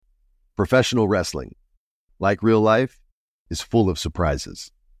Professional wrestling, like real life, is full of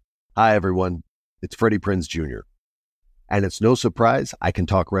surprises. Hi, everyone. It's Freddie Prinze Jr. And it's no surprise I can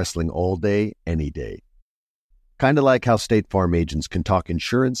talk wrestling all day, any day. Kind of like how State Farm agents can talk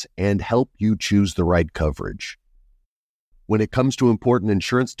insurance and help you choose the right coverage. When it comes to important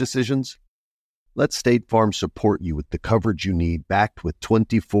insurance decisions, let State Farm support you with the coverage you need, backed with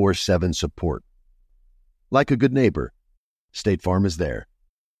 24/7 support. Like a good neighbor, State Farm is there.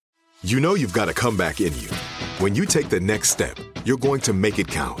 You know you've got a comeback in you. When you take the next step, you're going to make it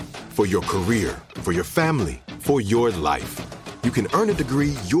count. For your career, for your family, for your life. You can earn a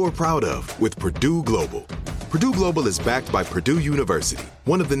degree you're proud of with Purdue Global. Purdue Global is backed by Purdue University,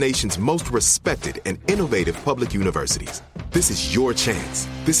 one of the nation's most respected and innovative public universities. This is your chance.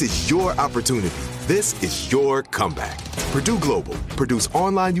 This is your opportunity. This is your comeback. Purdue Global, Purdue's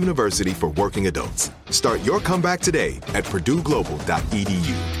online university for working adults. Start your comeback today at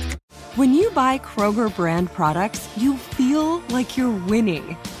purdueglobal.edu. When you buy Kroger brand products, you feel like you're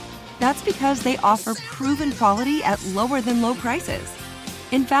winning. That's because they offer proven quality at lower than low prices.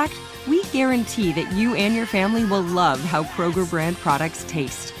 In fact, we guarantee that you and your family will love how Kroger brand products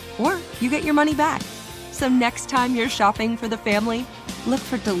taste, or you get your money back. So next time you're shopping for the family, look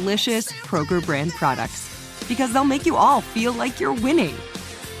for delicious Kroger brand products, because they'll make you all feel like you're winning.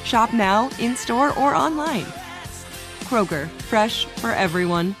 Shop now, in-store, or online. Kroger, fresh for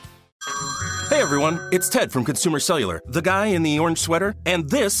everyone. Hey everyone, it's Ted from Consumer Cellular, the guy in the orange sweater, and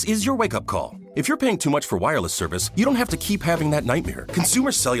this is your wake-up call. If you're paying too much for wireless service, you don't have to keep having that nightmare.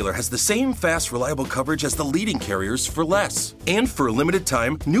 Consumer Cellular has the same fast, reliable coverage as the leading carriers for less. And for a limited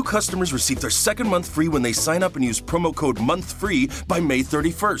time, new customers receive their second month free when they sign up and use promo code MONTHFREE by May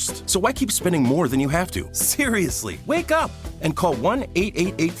 31st. So why keep spending more than you have to? Seriously, wake up and call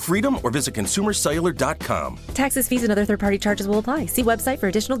 1-888-FREEDOM or visit consumercellular.com. Taxes, fees, and other third-party charges will apply. See website for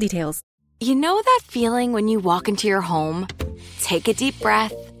additional details. You know that feeling when you walk into your home, take a deep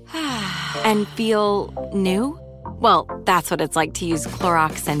breath, and feel new? Well, that's what it's like to use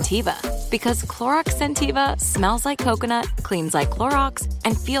Clorox Scentiva. Because Clorox Scentiva smells like coconut, cleans like Clorox,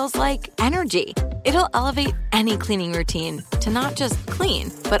 and feels like energy. It'll elevate any cleaning routine to not just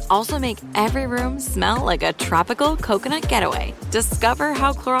clean, but also make every room smell like a tropical coconut getaway. Discover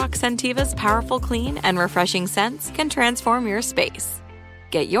how Clorox Scentiva's powerful clean and refreshing scents can transform your space.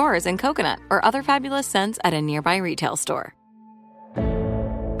 Get yours in coconut or other fabulous scents at a nearby retail store.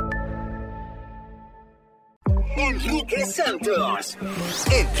 Enrique Santos.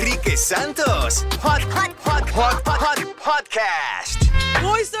 Enrique Santos. Hot Podcast.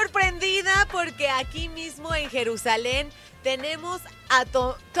 Muy sorprendida porque aquí mismo en Jerusalén tenemos a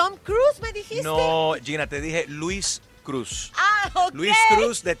Tom Cruise, ¿me dijiste? No, Gina, te dije Luis Cruz. Ah, ok. Luis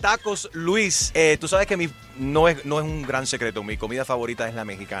Cruz de Tacos Luis. Tú sabes que no es un gran secreto. Mi comida favorita es la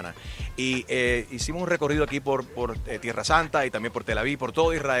mexicana. Y hicimos un recorrido aquí por Tierra Santa y también por Tel Aviv, por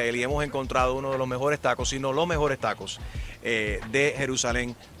todo Israel. Y hemos encontrado uno de los mejores tacos, si no los mejores tacos de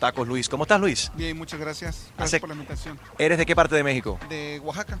Jerusalén, Tacos Luis. ¿Cómo estás, Luis? Bien, muchas gracias. Gracias por la invitación. ¿Eres de qué parte de México? De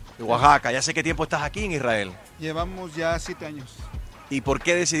Oaxaca. De Oaxaca. ¿Ya sé qué tiempo estás aquí en Israel? Llevamos ya 7 años. ¿Y por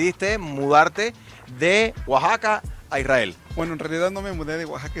qué decidiste mudarte de Oaxaca a Israel? Bueno, en realidad no me mudé de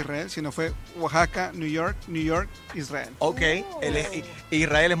Oaxaca a Israel, sino fue Oaxaca, New York, Israel. Ok.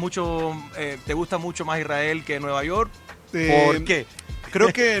 Israel es mucho... ¿te gusta mucho más Israel que Nueva York? ¿Por qué?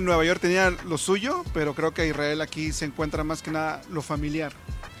 Creo que Nueva York tenía lo suyo, pero creo que Israel aquí se encuentra más que nada lo familiar.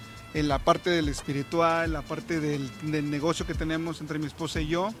 En la parte del espiritual, la parte del negocio que tenemos entre mi esposa y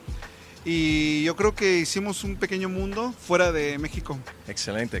yo. Y yo creo que hicimos un pequeño mundo fuera de México.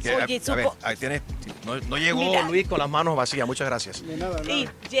 Excelente. Oye, a ver, ahí tienes. No llegó Mira. Luis con las manos vacías. Muchas gracias. De nada. Y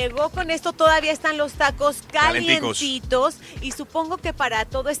llegó con esto, todavía están los tacos calientitos. Y supongo que para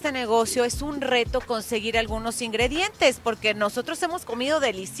todo este negocio es un reto conseguir algunos ingredientes, porque nosotros hemos comido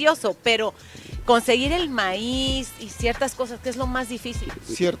delicioso, pero conseguir el maíz y ciertas cosas, que es lo más difícil.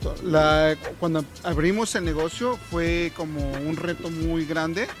 Cierto. Cuando abrimos el negocio fue como un reto muy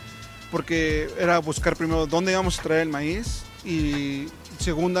grande, porque era buscar primero dónde íbamos a traer el maíz y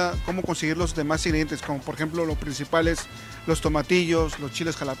segunda, cómo conseguir los demás ingredientes, como por ejemplo lo principal es los tomatillos, los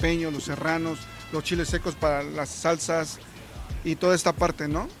chiles jalapeños, los serranos, los chiles secos para las salsas y toda esta parte,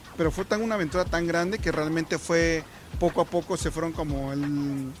 ¿no? Pero fue una aventura tan grande que realmente fue poco a poco se fueron como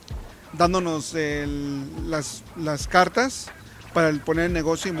dándonos las cartas para poner el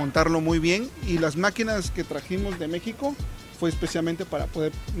negocio y montarlo muy bien, y las máquinas que trajimos de México fue especialmente para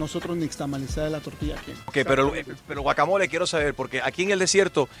poder nosotros nixtamalizar la tortilla aquí. Ok, pero guacamole quiero saber, porque aquí en el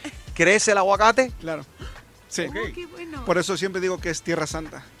desierto, ¿crece el aguacate? Claro, sí. Oh, qué bueno. Por eso siempre digo que es Tierra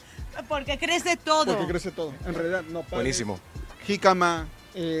Santa. Porque crece todo. Porque crece todo. En realidad, no. Buenísimo. Jícama,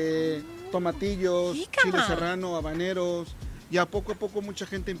 tomatillos, Jícama. chile serrano, habaneros. Y a poco mucha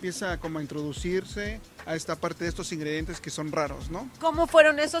gente empieza como a introducirse a esta parte de estos ingredientes que son raros, ¿no? ¿Cómo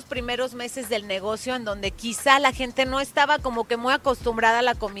fueron esos primeros meses del negocio en donde quizá la gente no estaba como que muy acostumbrada a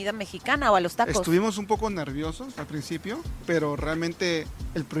la comida mexicana o a los tacos? Estuvimos un poco nerviosos al principio, pero realmente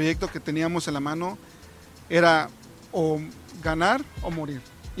el proyecto que teníamos en la mano era o ganar o morir.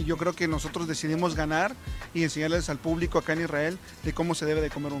 Y yo creo que nosotros decidimos ganar y enseñarles al público acá en Israel de cómo se debe de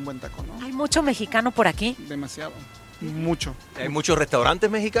comer un buen taco, ¿no? ¿Hay mucho mexicano por aquí? Demasiado. Mucho. ¿Hay muchos restaurantes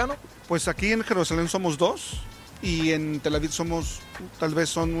mexicanos? Pues aquí en Jerusalén somos 2 y en Tel Aviv tal vez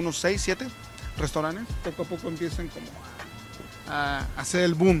son unos 6, 7 restaurantes. Poco a poco empiezan como a hacer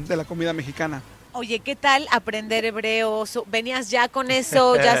el boom de la comida mexicana. Oye, ¿qué tal aprender hebreo? ¿Venías ya con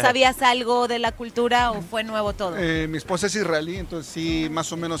eso? ¿Ya sabías algo de la cultura o fue nuevo todo? Mi esposa es israelí, entonces sí,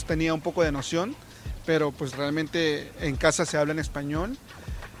 más o menos tenía un poco de noción, pero pues realmente en casa se habla en español.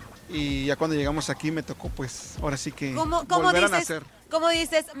 Y ya cuando llegamos aquí me tocó, pues, ahora sí que volver a nacer. ¿Cómo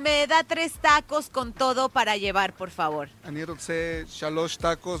dices? Me da 3 tacos con todo para llevar, por favor. אני רוצה 3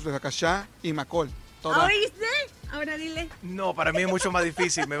 tacos, bebakashá y macol. ¿Oíste? Ahora dile. No, para mí es mucho más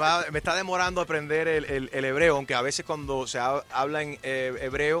difícil. Me está demorando aprender el hebreo, aunque a veces cuando se habla en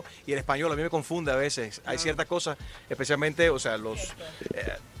hebreo y el español, a mí me confunde a veces. Hay ciertas cosas, especialmente, o sea,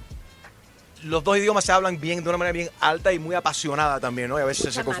 los dos idiomas se hablan bien, de una manera bien alta y muy apasionada también, ¿no? Y a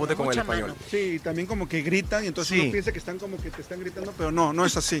veces se confunde con el español. Sí, también como que gritan y entonces uno piensa que están como que te están gritando, pero no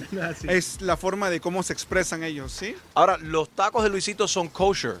es así. Es la forma de cómo se expresan ellos, ¿sí? Ahora, los tacos de Luisito son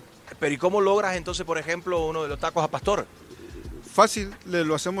kosher, pero ¿y cómo logras entonces, por ejemplo, uno de los tacos a pastor? Fácil,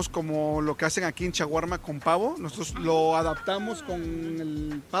 lo hacemos como lo que hacen aquí en Chaguarma con pavo. Nosotros lo adaptamos con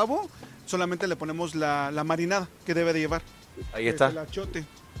el pavo, solamente le ponemos la marinada que debe de llevar. Ahí está. El achote,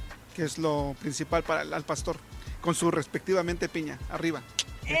 que es lo principal para al pastor, con su respectivamente piña arriba.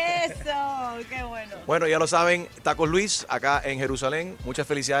 Eso, qué bueno. Bueno, ya lo saben, Tacos Luis, acá en Jerusalén. Muchas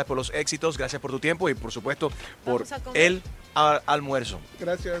felicidades por los éxitos, gracias por tu tiempo y por supuesto por el almuerzo.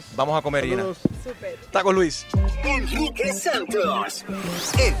 Gracias. Vamos a comer, Gina. Súper. Tacos Luis. Enrique Santos.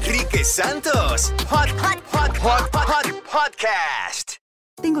 Enrique Santos. Podcast.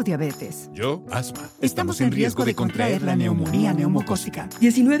 Tengo diabetes. Yo, asma. Estamos en riesgo de contraer la neumonía neumocócica.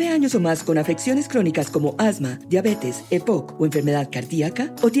 19 años o más con afecciones crónicas como asma, diabetes, EPOC o enfermedad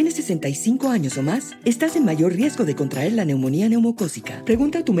cardíaca, o tienes 65 años o más, estás en mayor riesgo de contraer la neumonía neumocócica.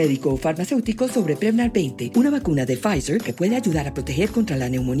 Pregunta a tu médico o farmacéutico sobre Prevnar 20, una vacuna de Pfizer que puede ayudar a proteger contra la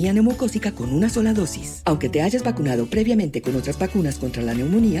neumonía neumocócica con una sola dosis. Aunque te hayas vacunado previamente con otras vacunas contra la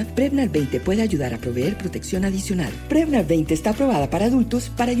neumonía, Prevnar 20 puede ayudar a proveer protección adicional. Prevnar 20 está aprobada para adultos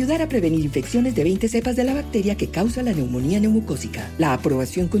para ayudar a prevenir infecciones de 20 cepas de la bacteria que causa la neumonía neumocócica. La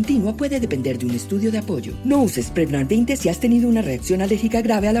aprobación continua puede depender de un estudio de apoyo. No uses Prevnar 20 si has tenido una reacción alérgica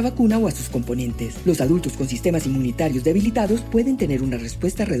grave a la vacuna o a sus componentes. Los adultos con sistemas inmunitarios debilitados pueden tener una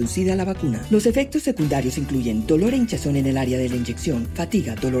respuesta reducida a la vacuna. Los efectos secundarios incluyen dolor e hinchazón en el área de la inyección,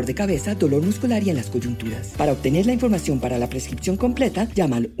 fatiga, dolor de cabeza, dolor muscular y en las coyunturas. Para obtener la información para la prescripción completa,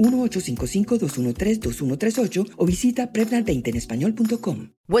 llama al 1-855-213-2138 o visita Prevnar20enespañol.com.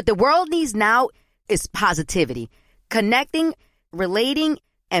 What the world needs now is positivity. Connecting, relating,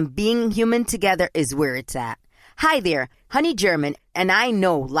 and being human together is where it's at. Hi there, Honey German, and I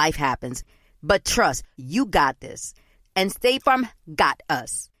know life happens, but trust, you got this. And State Farm got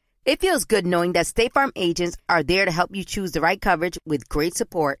us. It feels good knowing that State Farm agents are there to help you choose the right coverage with great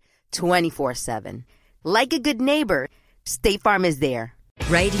support 24/7. Like a good neighbor, State Farm is there.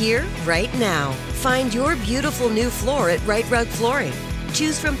 Right here, right now. Find your beautiful new floor at Right Rug Flooring.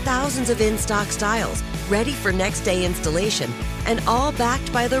 Choose from thousands of in-stock styles, ready for next day installation, and all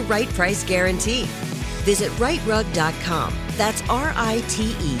backed by the right price guarantee. Visit rightrug.com. That's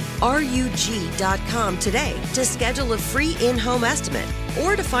RITERUG.com today to schedule a free in-home estimate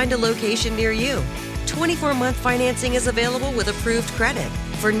or to find a location near you. 24-month financing is available with approved credit.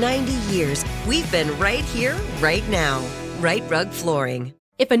 For 90 years, we've been right here, right now. Right Rug Flooring.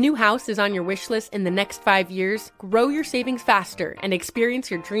 If a new house is on your wish list in the next 5 years, grow your savings faster and experience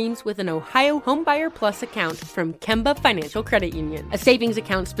your dreams with an Ohio Homebuyer Plus account from Kemba Financial Credit Union. A savings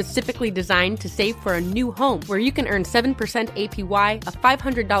account specifically designed to save for a new home, where you can earn 7% APY, a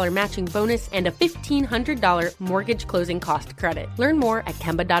 $500 matching bonus, and a $1,500 mortgage closing cost credit. Learn more at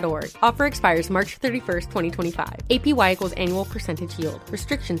Kemba.org. Offer expires March 31st, 2025. APY equals annual percentage yield.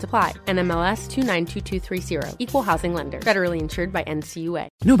 Restrictions apply. NMLS 292230. Equal housing lender. Federally insured by NCUA.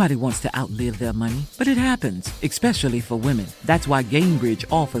 Nobody wants to outlive their money, but it happens, especially for women. That's why Gainbridge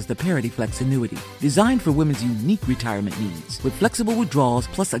offers the Parity Flex annuity, designed for women's unique retirement needs, with flexible withdrawals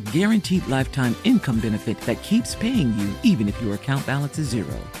plus a guaranteed lifetime income benefit that keeps paying you even if your account balance is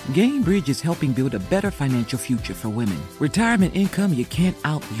zero. Gainbridge is helping build a better financial future for women. Retirement income you can't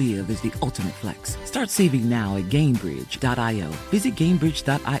outlive is the ultimate flex. Start saving now at Gainbridge.io. Visit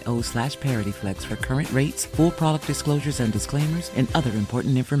Gainbridge.io/ParityFlex for current rates, full product disclosures and disclaimers, and other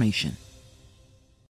important information.